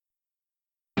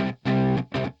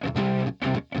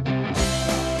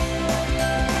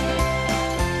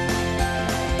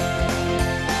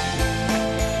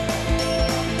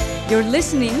You're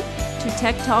listening to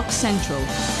Tech Talk Central.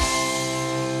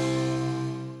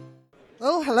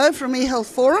 Well, hello from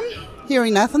eHealth Forum here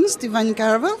in Athens, Divine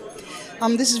Caravel.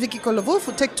 This is Vicky Kolovou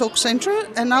for Tech Talk Central,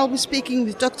 and I'll be speaking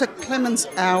with Dr. Clemens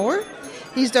Auer.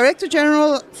 He's Director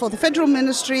General for the Federal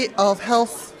Ministry of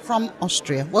Health from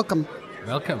Austria. Welcome.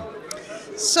 Welcome.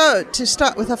 So, to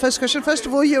start with our first question, first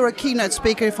of all, you're a keynote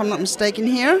speaker, if I'm not mistaken,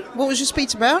 here. What was your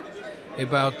speech about?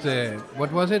 About,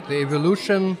 what was it? The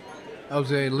evolution of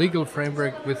the legal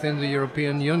framework within the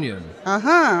European Union.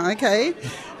 Okay.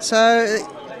 So,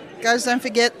 guys, don't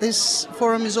forget this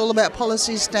forum is all about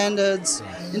policy, standards,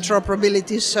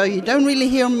 interoperability, so you don't really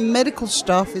hear medical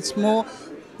stuff, it's more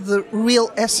the real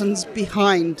essence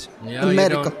behind the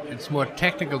medical. It's more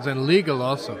technical than legal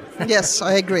also. Yes,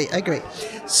 I agree.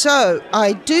 So,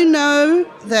 I do know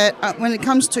that when it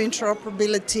comes to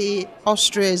interoperability,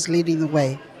 Austria is leading the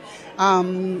way.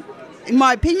 In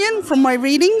my opinion, from my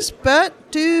readings,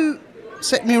 but do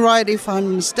set me right if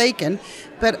I'm mistaken,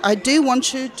 but I do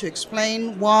want you to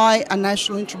explain why a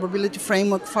national interoperability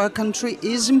framework for our country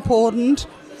is important,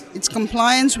 its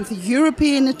compliance with the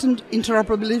European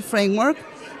interoperability framework,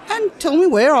 and tell me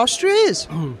where Austria is.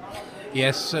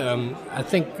 Yes, I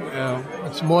think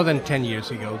it's more than 10 years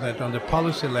ago that on the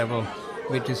policy level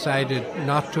we decided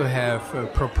not to have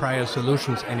proprietary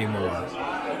solutions anymore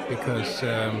because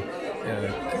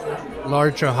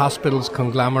larger hospitals,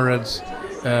 conglomerates,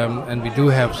 and we do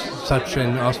have such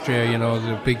in Austria,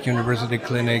 the big university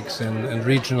clinics and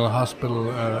regional hospital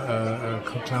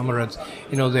conglomerates,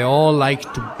 they all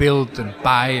like to build and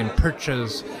buy and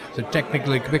purchase the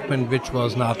technical equipment which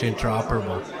was not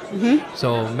interoperable. Mm-hmm.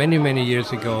 So many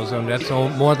years ago, so that's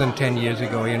more than 10 years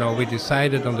ago, we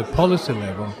decided on the policy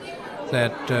level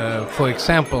that, for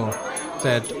example,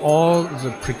 that all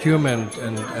the procurement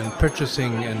and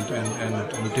purchasing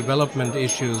and development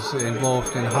issues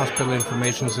involved in hospital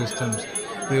information systems,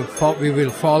 we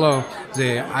will follow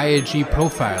the IAG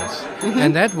profiles. Mm-hmm.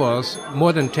 And that was,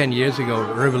 more than 10 years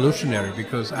ago, revolutionary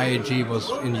because IAG was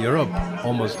in Europe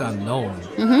almost unknown.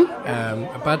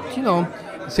 Mm-hmm. But,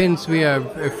 since we are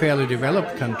a fairly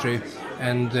developed country,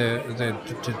 and the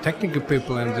technical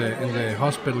people in the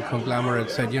hospital conglomerate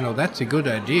said, that's a good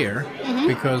idea, mm-hmm.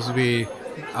 because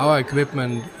our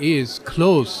equipment is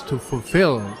close to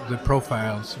fulfill the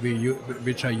profiles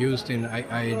which are used in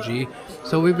IAG.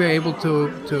 So we were able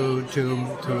to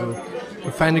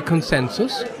find a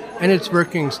consensus, and it's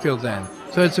working still then.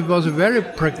 So it was a very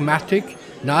pragmatic,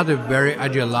 not a very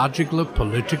ideological,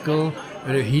 political,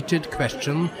 heated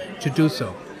question to do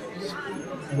so.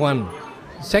 One.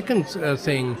 Second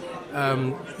thing,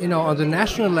 on the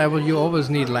national level, you always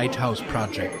need lighthouse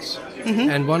projects.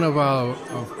 Mm-hmm. And one of our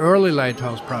early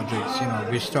lighthouse projects,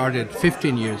 we started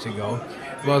 15 years ago,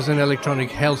 was an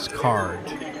electronic health card.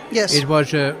 Yes. It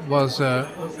was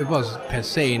per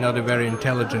se not a very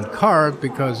intelligent card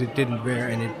because it didn't bear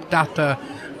any data,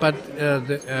 but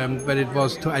it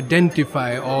was to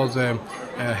identify all the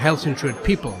health insured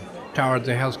people toward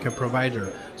the healthcare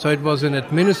provider. So it was an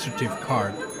administrative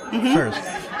card. Mm-hmm. First.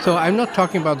 So I'm not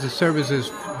talking about the services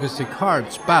with the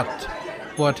cards, but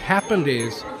what happened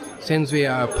is, since we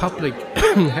are a public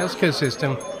healthcare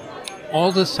system, all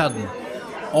of a sudden,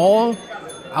 all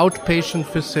outpatient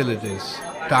facilities,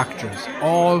 doctors,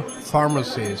 all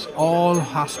pharmacies, all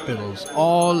hospitals,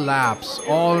 all labs,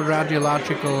 all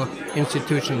radiological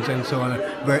institutions and so on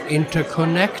were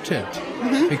interconnected,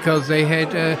 mm-hmm. because they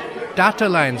had data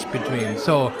lines between.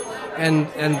 So.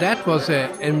 And that was a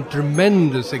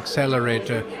tremendous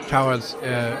accelerator towards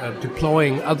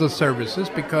deploying other services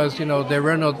because, there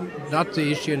were not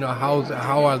the issue,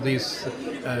 how are these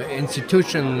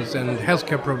institutions and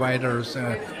healthcare providers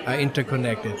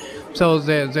interconnected. So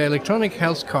the electronic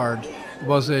health card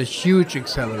was a huge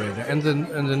accelerator. And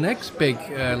the next big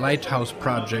lighthouse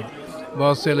project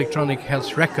was the electronic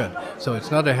health record. So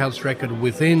it's not a health record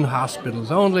within hospitals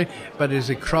only, but it's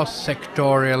a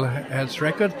cross-sectorial health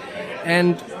record.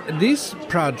 And this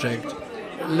project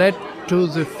led to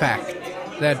the fact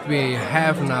that we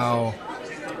have now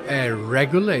a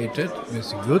regulated,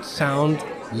 with a good sound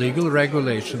legal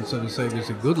regulation, so to say, with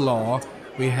a good law,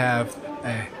 we have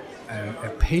a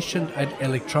patient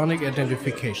electronic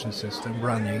identification system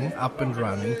up and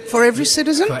running. For every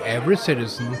citizen? For every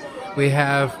citizen. We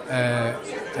have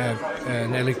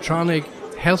an electronic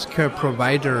healthcare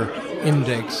provider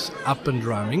index up and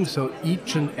running, so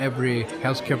each and every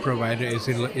healthcare provider is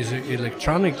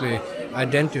electronically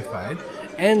identified.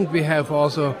 And we have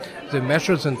also the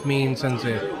measures and means and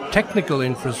the technical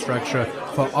infrastructure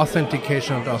for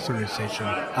authentication and authorization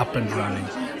up and running.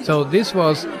 So this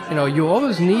was, you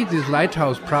always need these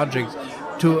lighthouse projects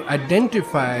to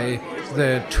identify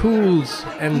the tools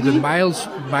and the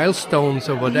milestones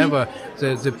or whatever,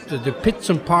 the bits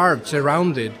and parts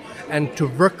around it, and to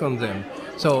work on them.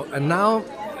 So and now,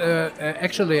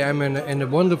 actually, I'm in a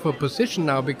wonderful position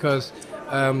now because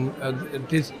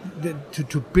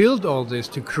to build all this,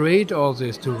 to create all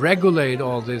this, to regulate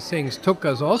all these things took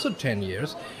us also 10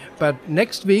 years. But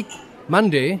next week,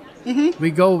 Monday, we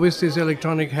go with this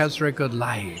electronic health record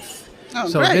live. Oh,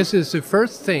 so great. this is the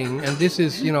first thing, and this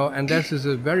is, and this is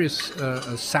a very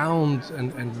sound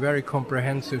and very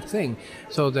comprehensive thing,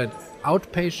 so that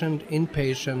outpatient,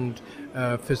 inpatient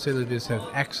facilities have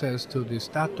access to this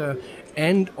data,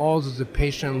 and also the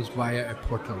patients via a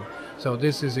portal. So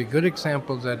this is a good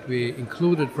example that we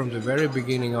included from the very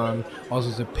beginning on,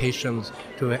 also the patients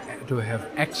to have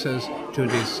access to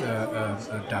this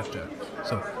data.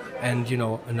 So, and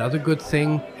another good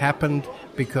thing happened,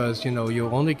 because you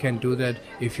only can do that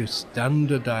if you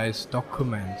standardize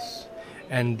documents.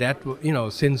 And that,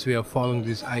 since we are following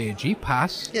this IAG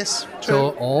pass, Yes, true. so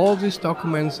all these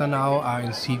documents are now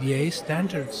in CDA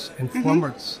standards and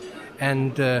formats.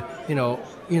 And,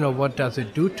 what does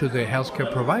it do to the healthcare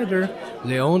provider?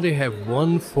 They only have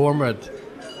one format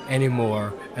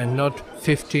anymore, and not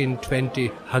 15, 20,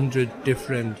 100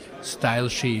 different style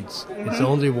sheets. It's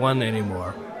only one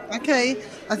anymore. Okay,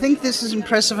 I think this is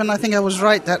impressive, and I think I was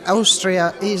right that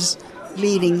Austria is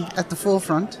leading at the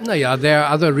forefront. No, yeah, there are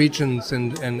other regions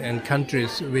and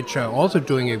countries which are also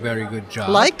doing a very good job.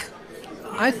 Like?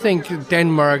 I think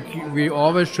Denmark, we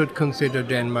always should consider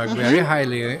Denmark very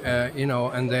highly,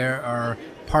 and there are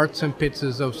parts and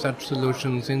pieces of such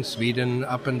solutions in Sweden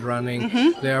up and running.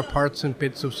 There are parts and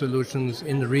bits of solutions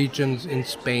in regions in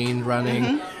Spain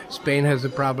running. Spain has a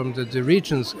problem that the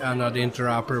regions are not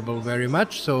interoperable very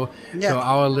much, so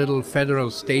our little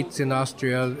federal states in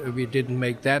Austria, we didn't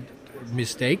make that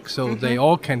mistake, so they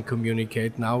all can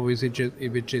communicate now with each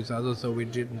other, so we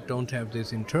don't have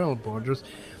these internal borders.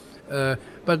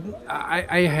 But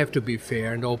I have to be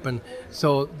fair and open.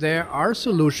 So there are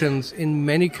solutions in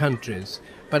many countries,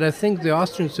 but I think the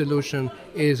Austrian solution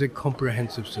is a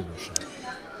comprehensive solution.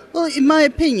 Well, in my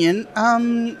opinion,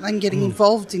 and getting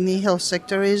involved in the health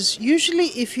sector is usually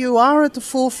if you are at the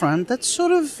forefront, that's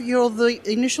sort of you're the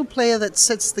initial player that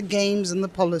sets the games and the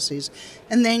policies,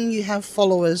 and then you have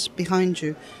followers behind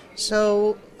you.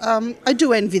 So I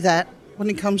do envy that. When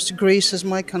it comes to Greece as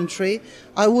my country,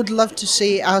 I would love to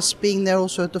see us being there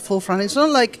also at the forefront. It's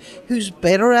not like who's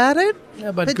better at it.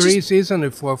 Yeah, but Greece is on the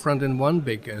forefront in one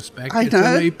big aspect. I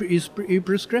know. It's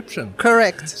e-prescription.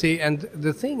 Correct. See, and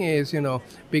the thing is,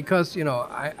 because,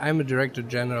 I'm a director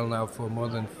general now for more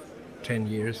than 10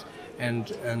 years, and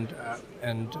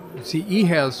see,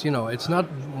 e-health, it's not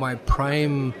my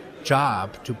prime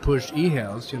job to push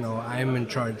e-health. I'm in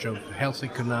charge of health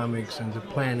economics and the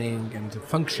planning and the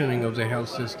functioning of the health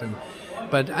system.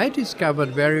 But I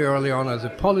discovered very early on as a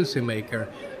policymaker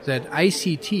that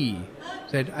ICT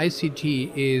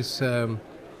is an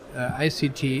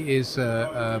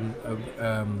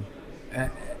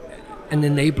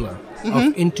enabler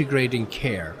of integrating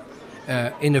care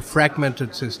in a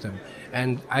fragmented system.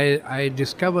 And I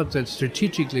discovered that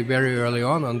strategically very early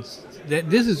on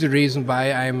this is the reason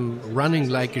why I'm running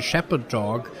like a shepherd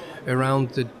dog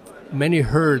around the many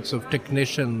herds of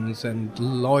technicians and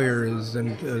lawyers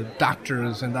and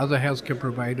doctors and other healthcare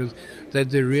providers, that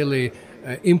they really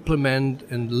implement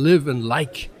and live and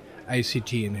like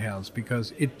ICT in health,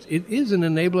 because it is an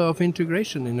enabler of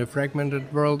integration in a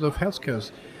fragmented world of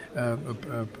healthcare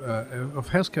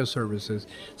services.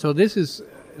 So this is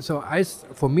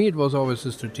for me it was always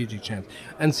a strategic chance.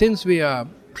 And since we are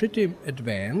pretty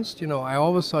advanced, I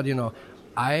always thought,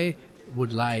 I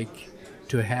would like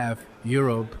to have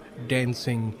Europe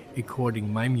dancing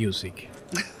according my music.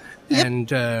 Yep. And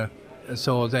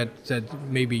so that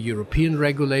maybe European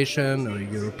regulation or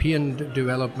European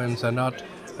developments are not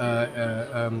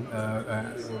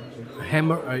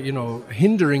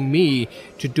hindering me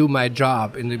to do my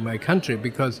job in my country,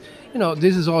 because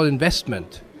this is all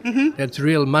investment. That's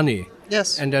real money.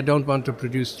 Yes. And I don't want to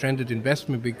produce stranded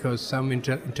investment because some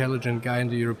intelligent guy in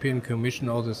the European Commission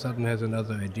all of a sudden has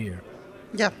another idea.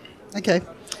 Yeah. Okay.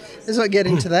 Let's not get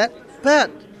into that.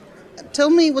 But tell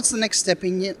me, what's the next step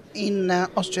in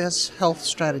Austria's health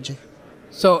strategy?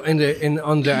 So on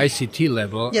the ICT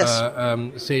level, Yes.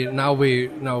 now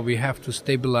we have to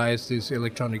stabilize this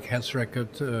electronic health record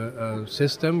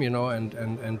system,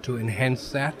 and to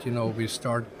enhance that, we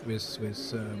start with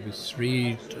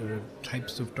 3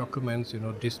 types of documents,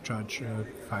 discharge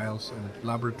files and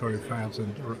laboratory files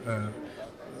and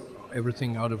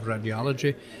everything out of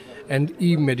radiology, and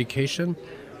e-medication.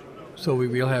 So we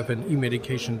will have an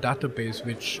e-medication database,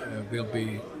 which will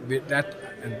be with that.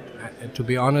 And to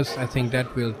be honest, I think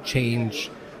that will change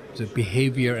the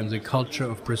behavior and the culture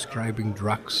of prescribing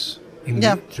drugs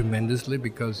tremendously,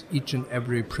 because each and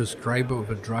every prescriber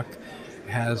of a drug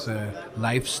has a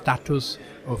life status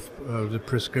of the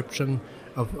prescription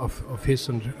of his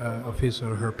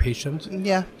or her patient.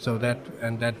 Yeah. So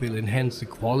that will enhance the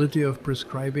quality of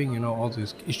prescribing. You know, all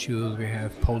these issues we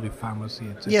have,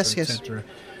 polypharmacy, etc., Yes. etc.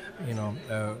 You know,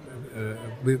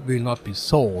 will not be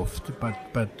solved,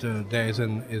 but there is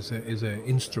a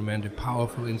instrument, a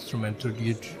powerful instrument to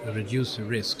reduce the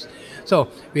risks. So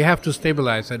we have to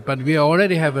stabilize that. But we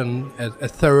already have a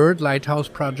third lighthouse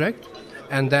project,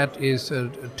 and that is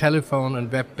a telephone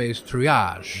and web-based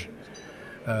triage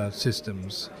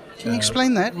systems. Can you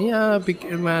explain that? Yeah,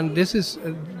 man, this is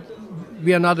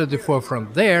we are not at the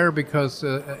forefront there, because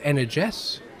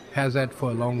NHS has that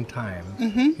for a long time.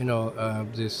 Mm-hmm. You know,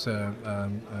 this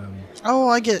Oh,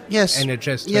 I get yes.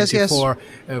 NHS 24,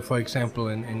 for example,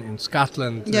 in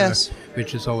Scotland, Yes.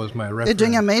 which is always my reference. They're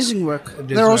doing amazing work.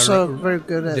 They're also very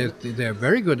good at it. They're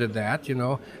very good at that, you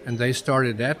know, and they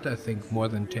started that, I think, more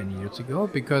than 10 years ago,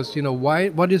 because, you know,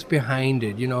 what is behind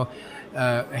it? You know,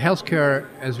 healthcare,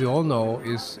 as we all know,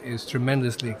 is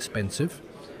tremendously expensive,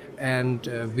 and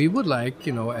we would like,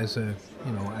 you know, as a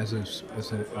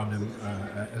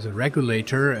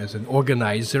regulator, as an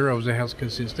organizer of the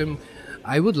healthcare system,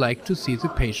 I would like to see the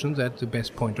patients at the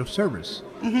best point of service.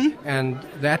 Mm-hmm. And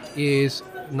that is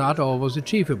not always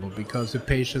achievable, because the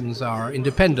patients are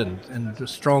independent and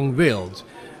strong-willed,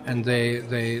 and they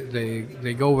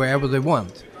go wherever they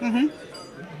want. Mm-hmm.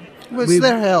 Well, it's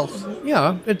their health.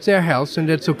 Yeah, it's their health, and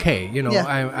that's okay. You know, Yeah.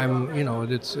 I'm you know,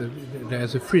 it's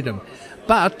there's a freedom,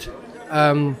 but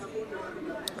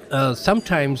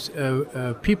sometimes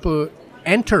people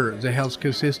enter the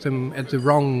healthcare system at the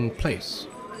wrong place.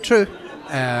 True.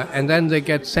 And then they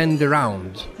get sent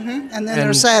around. Mm-hmm. And then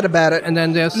they're sad about it. And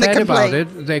then they're And they sad about complain.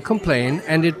 it. They complain,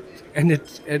 and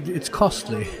it's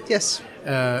costly. Yes.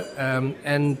 I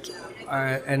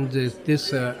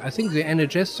think the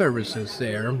NHS services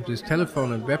there, these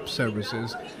telephone and web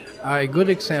services, are a good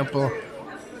example.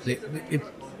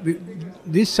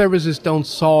 These services don't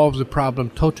solve the problem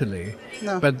totally,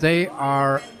 No. but they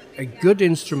are a good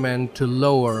instrument to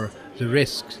lower the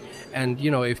risks. And,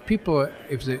 you know, if people,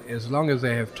 as long as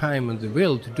they have time and the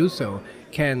will to do so,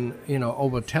 can, you know,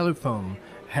 over telephone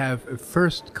have a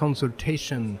first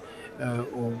consultation,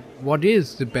 or what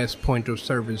is the best point of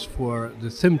service for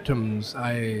the symptoms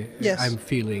Yes. I'm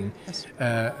feeling, Yes.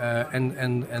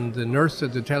 and the nurse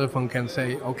at the telephone can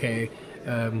say, okay,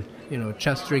 you know,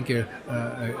 just drink a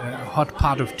hot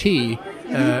pot of tea,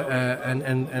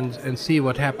 and see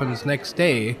what happens next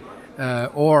day.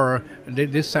 Or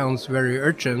this sounds very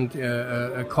urgent.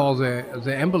 Call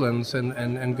the ambulance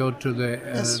and go to the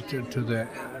Yes. to the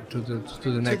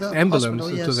next the ambulance,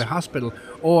 hospital, to the yes. hospital.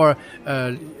 Or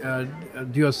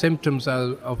your symptoms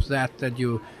are of that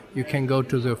you can go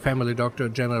to the family doctor,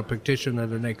 general practitioner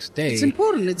the next day. It's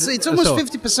important. It's almost So-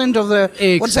 50% of the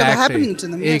what's ever happening to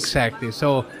them. Yes. Exactly.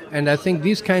 So, and I think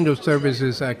these kind of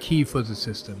services are key for the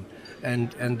system,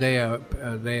 and they are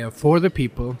for the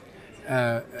people.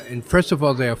 And first of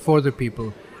all, they are for the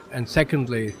people, and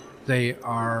secondly, they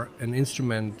are an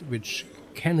instrument which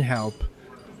can help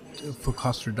for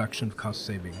cost reduction, cost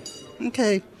saving.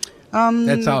 Okay.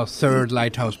 That's our third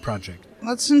lighthouse project.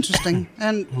 That's interesting,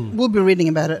 and we'll be reading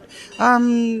about it.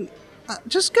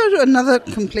 Just go to another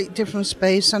complete different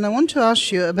space, and I want to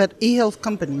ask you about e-health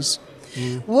companies.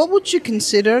 What would you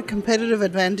consider competitive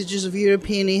advantages of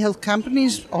European e-health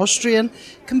companies, Austrian,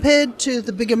 compared to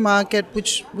the bigger market,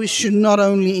 which we should not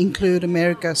only include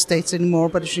America, States anymore,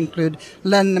 but it should include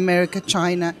Latin America,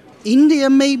 China, India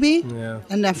maybe,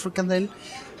 and Africa then.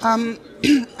 I'm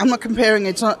not comparing,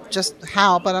 it's not just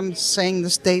how, but I'm saying the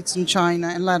States and China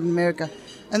and Latin America.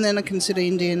 And then I consider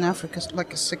India and Africa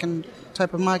like a second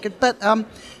type of market. But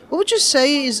what would you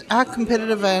say is our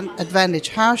competitive advantage?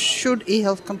 How should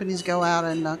e-health companies go out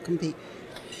and compete?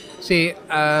 See,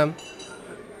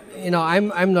 you know,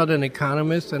 I'm not an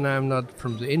economist, and I'm not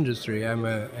from the industry. I'm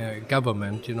a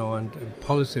government, you know, and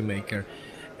policymaker,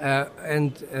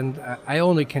 and I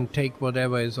only can take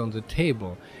whatever is on the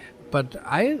table. But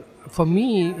for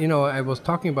me, you know, I was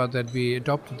talking about that we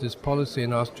adopted this policy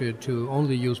in Austria to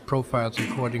only use profiles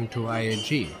according to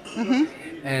IAG. Mm-hmm.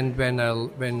 And when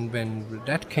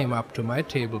that came up to my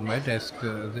table, my desk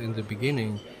in the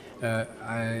beginning,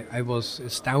 I was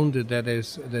astounded that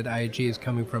IAG is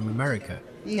coming from America,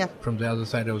 from the other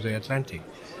side of the Atlantic.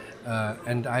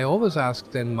 And I always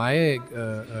ask then my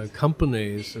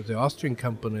companies, the Austrian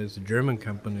companies, the German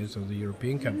companies, or the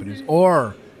European companies,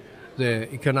 or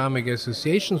the economic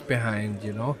associations behind,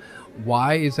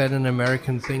 why is that an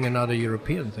American thing and not a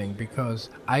European thing? Because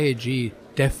IAG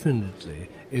definitely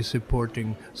is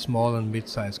supporting small and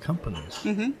mid-sized companies,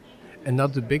 and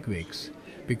not the bigwigs.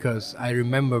 Because I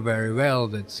remember very well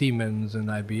that Siemens and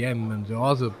IBM and the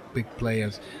other big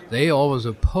players, they always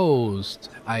opposed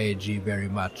IAG very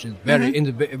much. In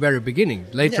the very beginning.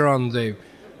 Later on, they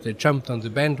jumped on the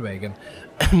bandwagon,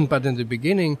 but in the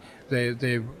beginning,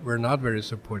 they were not very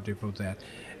supportive of that.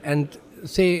 And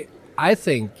I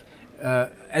think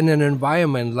in an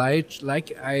environment like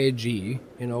IAG,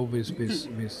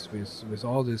 with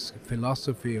all this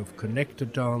philosophy of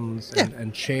connectodons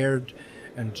and shared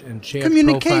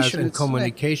profiles and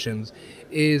communications,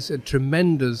 is a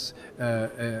tremendous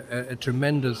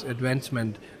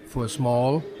advancement for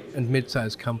small and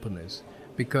mid-sized companies,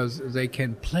 because they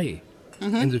can play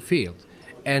in the field.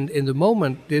 And in the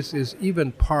moment, this is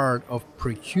even part of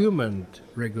procurement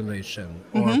regulation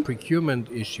or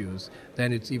procurement issues,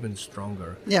 then it's even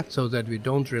stronger. Yeah. So that we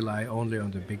don't rely only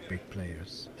on the big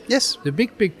players. Yes. The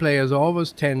big players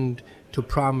always tend to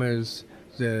promise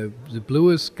the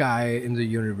bluest sky in the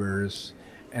universe,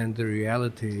 and the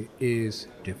reality is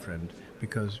different,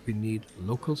 because we need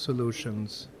local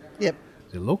solutions. Yep.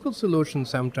 The local solutions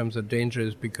sometimes are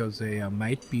dangerous because they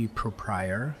might be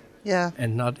proprietary. Yeah.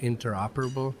 And not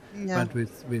interoperable, Yeah. but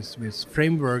with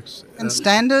frameworks And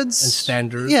standards.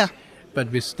 Yeah.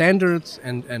 But with standards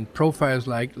and profiles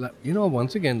like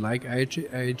once again, like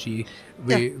IAG,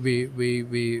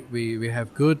 we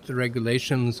have good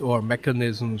regulations or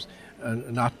mechanisms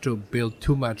not to build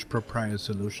too much proprietary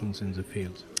solutions in the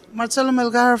field. Marcello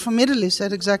Melgar from Italy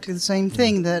said exactly the same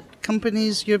thing, that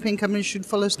European companies should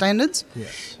follow standards.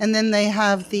 Yes. And then they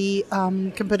have the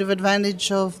competitive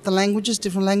advantage of the languages,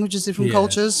 different Yes.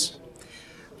 cultures.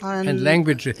 And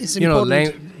language, is the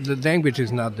important. language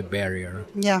is not the barrier.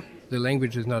 Yeah. The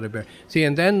language is not a barrier. See,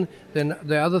 and then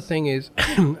the other thing is,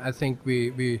 I think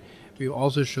we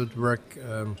also should work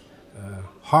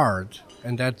hard,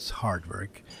 and that's hard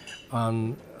work,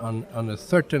 on a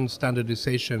certain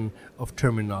standardization of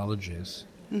terminologies.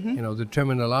 The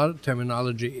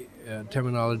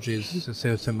terminologies,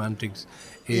 the semantics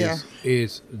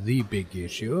is the big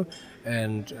issue,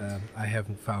 and I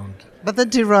haven't found. But that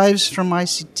derives from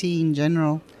ICT in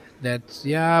general.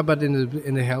 But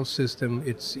in the health system,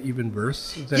 it's even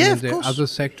worse than in the other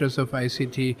sectors of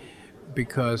ICT,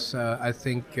 because I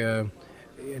think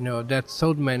that's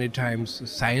so many times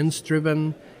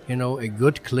science-driven. A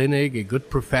good clinic, a good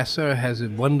professor has a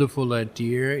wonderful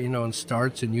idea, and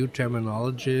starts a new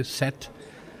terminology set,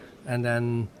 and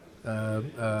then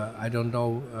I don't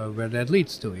know where that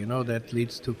leads to. That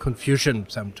leads to confusion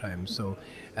sometimes. So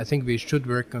I think we should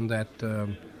work on that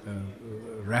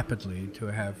rapidly, to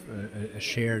have a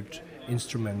shared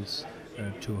instruments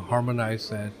to harmonize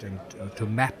that and to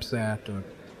map that or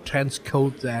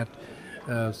transcode that,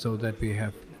 so that we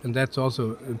have. And that's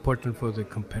also important for the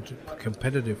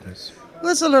competitiveness. Well,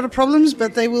 there's a lot of problems,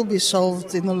 but they will be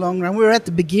solved in the long run. We're at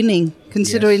the beginning.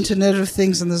 Consider Internet of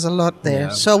Things, and there's a lot there. Yeah.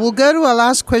 So we'll go to our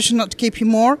last question, not to keep you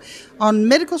more, on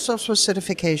medical software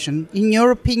certification. In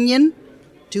your opinion,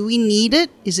 do we need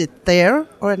it? Is it there?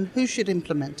 Or who should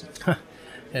implement it?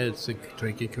 It's a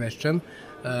tricky question.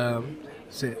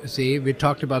 We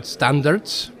talked about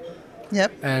standards.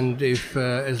 Yep. And if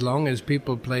as long as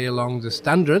people play along the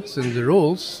standards and the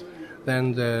rules,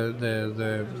 then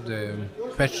the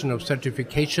question of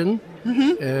certification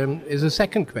is a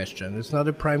second question. It's not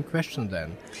a prime question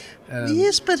then.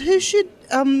 Yes, but who should?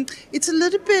 It's a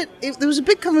little bit. There was a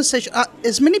big conversation.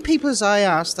 As many people as I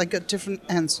asked, I got different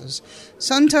answers.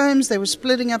 Sometimes they were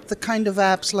splitting up the kind of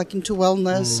apps, like into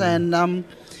wellness and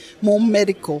more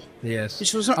medical. Yes.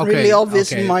 Which was not really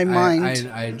obvious in my mind.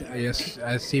 Yes,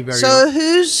 I see where. So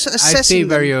who's assessing? I see them?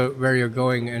 where you're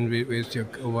going, and with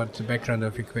what's the background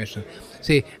of your question.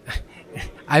 See,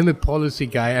 I'm a policy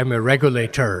guy. I'm a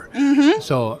regulator.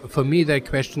 So for me, that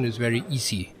question is very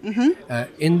easy.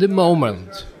 In the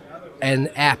moment, an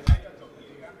app,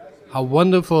 how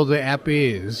wonderful the app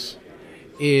is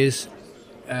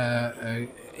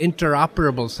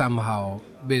interoperable somehow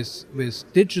with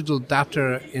digital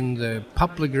data in the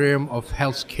public realm of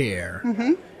healthcare.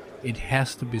 It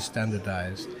has to be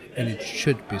standardized, and it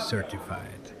should be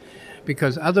certified,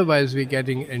 because otherwise we're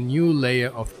getting a new layer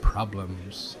of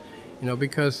problems.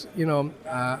 Because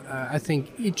I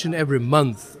think each and every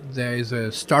month there is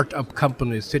a startup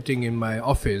company sitting in my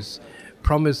office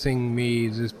promising me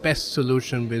this best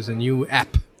solution with a new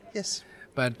app. Yes.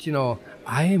 But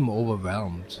I am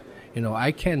overwhelmed.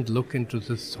 I can't look into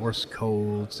the source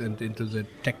codes and into the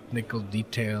technical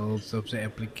details of the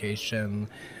application.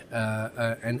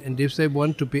 And if they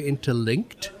want to be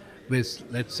interlinked with,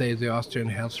 let's say, the Austrian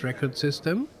health record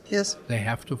system, Yes. they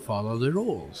have to follow the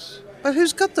rules. But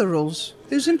who's got the rules?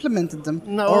 Who's implemented them?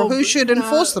 No, or who should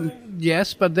enforce them?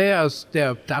 Yes, but there are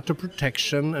data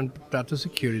protection and data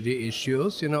security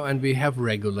issues, and we have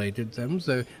regulated them.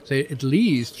 So they at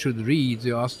least should read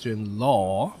the Austrian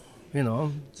law,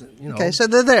 Okay, so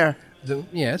they're there.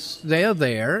 Yes, they are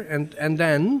there, and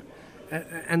then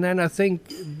I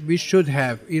think we should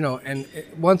have, and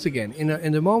once again,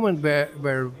 in the moment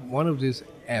where one of these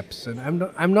apps, and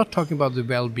I'm not talking about the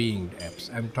well-being apps.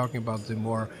 I'm talking about the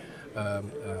more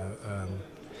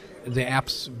the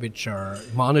apps which are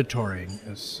monitoring,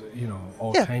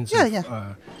 all kinds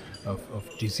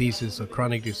of diseases or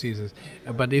chronic diseases.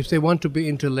 But if they want to be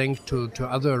interlinked to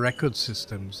other record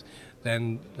systems,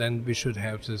 then we should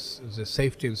have the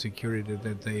safety and security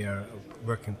that they are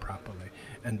working properly,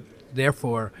 and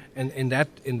therefore, and in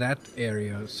that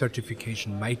area,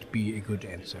 certification might be a good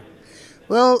answer.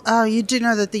 Well, you do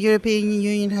know that the European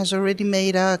Union has already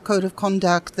made a code of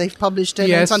conduct. They've published it.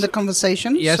 Yes. And it's under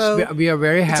conversation. Yes, so we are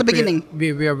very happy. It's a beginning.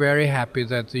 We are very happy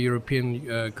that the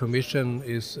European Commission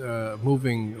is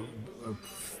moving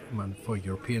for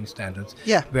European standards.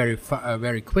 Yeah.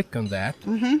 Very quick on that,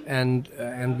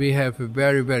 and we have a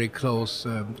very, very close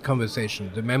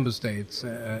conversation. The member states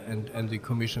and the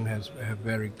Commission have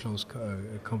very close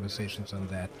conversations on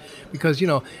that, because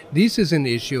this is an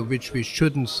issue which we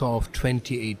shouldn't solve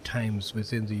 28 times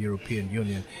within the European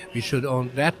Union. We should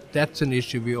that's an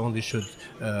issue we only should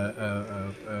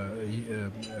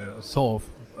solve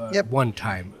one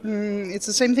time. It's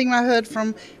the same thing I heard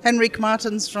from Henrik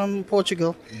Martens from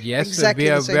Portugal. Yes, exactly we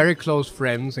are the same. very close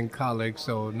friends and colleagues,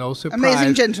 so no surprise.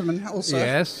 Amazing gentleman also.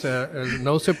 Yes,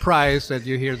 no surprise that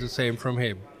you hear the same from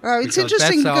him. It's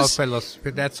interesting that's because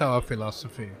that's our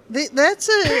philosophy.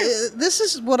 This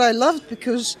is what I love,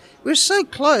 because we're so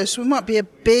close. We might be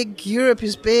Europe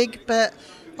is big, but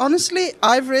honestly,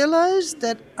 I've realized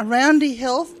that around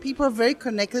e-health, people are very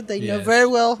connected. They know very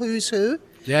well who's who.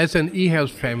 There's an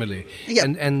e-health family, Yeah.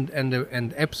 and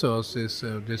EPSOS is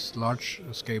this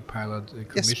large-scale pilot the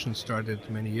Commission started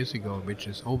many years ago, which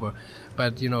is over,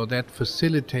 but that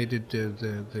facilitated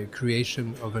the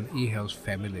creation of an e-health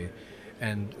family,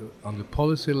 and on the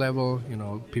policy level,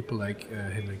 people like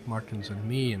Henrik Martens and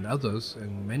me and others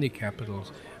in many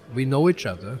capitals, we know each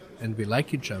other and we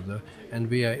like each other, and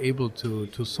we are able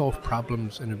to solve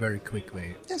problems in a very quick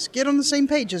way. Yes, get on the same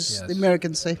page, as the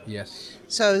Americans say. Yes.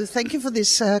 So thank you for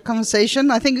this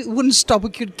conversation. I think it wouldn't stop. We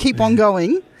could keep on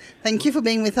going. Thank you for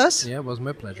being with us. Yeah, it was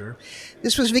my pleasure.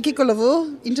 This was Vicky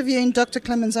Kolovou interviewing Dr.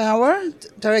 Clemens Auer,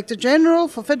 Director General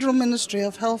for Federal Ministry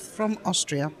of Health from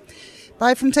Austria.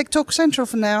 Bye from Tech Talk Central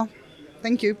for now.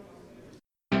 Thank you.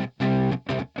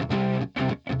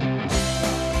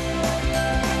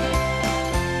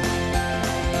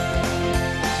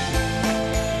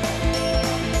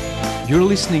 You're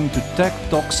listening to Tech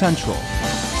Talk Central.